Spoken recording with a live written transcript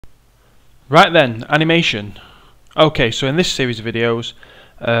Right then, animation. Okay, so in this series of videos,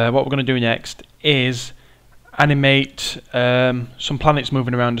 what we're going to do next is animate some planets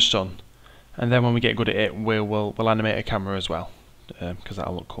moving around the sun, and then when we get good at it, we'll animate a camera as well, because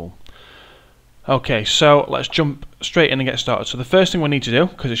that'll look cool. Okay, so let's jump straight in and get started. So the first thing we need to do,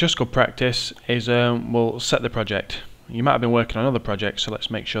 because it's just good practice, is we'll set the project. You might have been working on other projects, so let's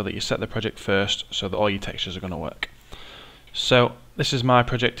make sure that you set the project first so that all your textures are going to work. So this is my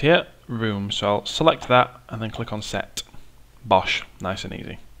project here, room, so I'll select that and then click on set. Bosh, nice and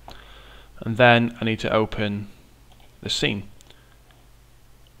easy. And then I need to open the scene.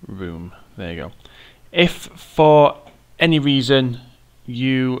 Room, there you go. If for any reason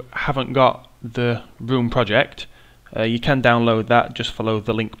you haven't got the room project, you can download that, just follow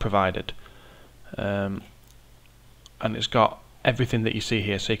the link provided. And it's got everything that you see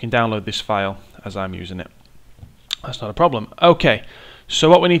here, so you can download this file as I'm using it. That's not a problem. Okay, so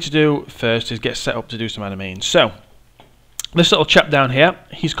what we need to do first is get set up to do some animating. So this little chap down here,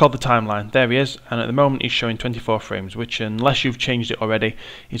 he's called the timeline. There he is, and at the moment he's showing 24 frames, which, unless you've changed it already,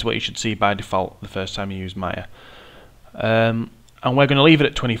 is what you should see by default the first time you use Maya. And we're going to leave it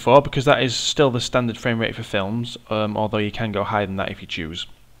at 24 because that is still the standard frame rate for films, although you can go higher than that if you choose.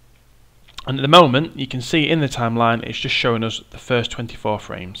 And at the moment, you can see in the timeline it's just showing us the first 24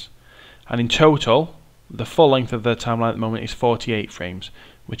 frames. And in total, the full length of the timeline at the moment is 48 frames,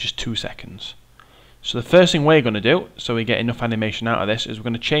 which is 2 seconds. So the first thing we're going to do, so we get enough animation out of this, is we're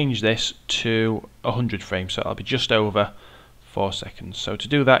going to change this to 100 frames, so it'll be just over 4 seconds. So to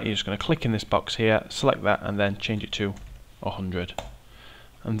do that, you're just going to click in this box here, select that, and then change it to 100.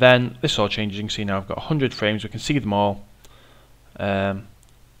 And then this all changes. You can see now I've got 100 frames, we can see them all, and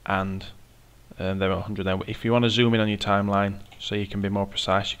they're at 100 now. If you want to zoom in on your timeline so you can be more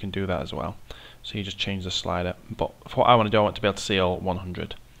precise, you can do that as well. So you just change the slider, but for what I want to do, I want to be able to see all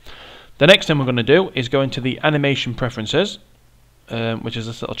 100. The next thing we're going to do is go into the animation preferences, which is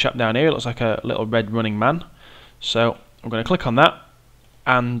this little chap down here. It looks like a little red running man. So I'm going to click on that,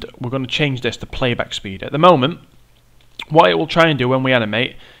 and we're going to change this to playback speed. At the moment, what it will try and do when we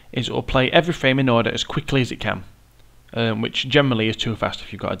animate is it will play every frame in order as quickly as it can, which generally is too fast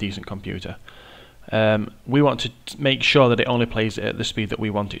if you've got a decent computer. We want to make sure that it only plays at the speed that we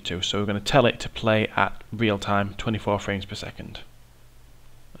want it to, so we're going to tell it to play at real time, 24 frames per second.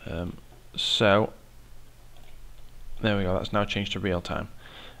 So there we go, that's now changed to real time,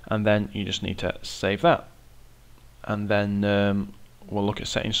 and then you just need to save that, and then we'll look at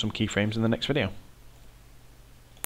setting some keyframes in the next video.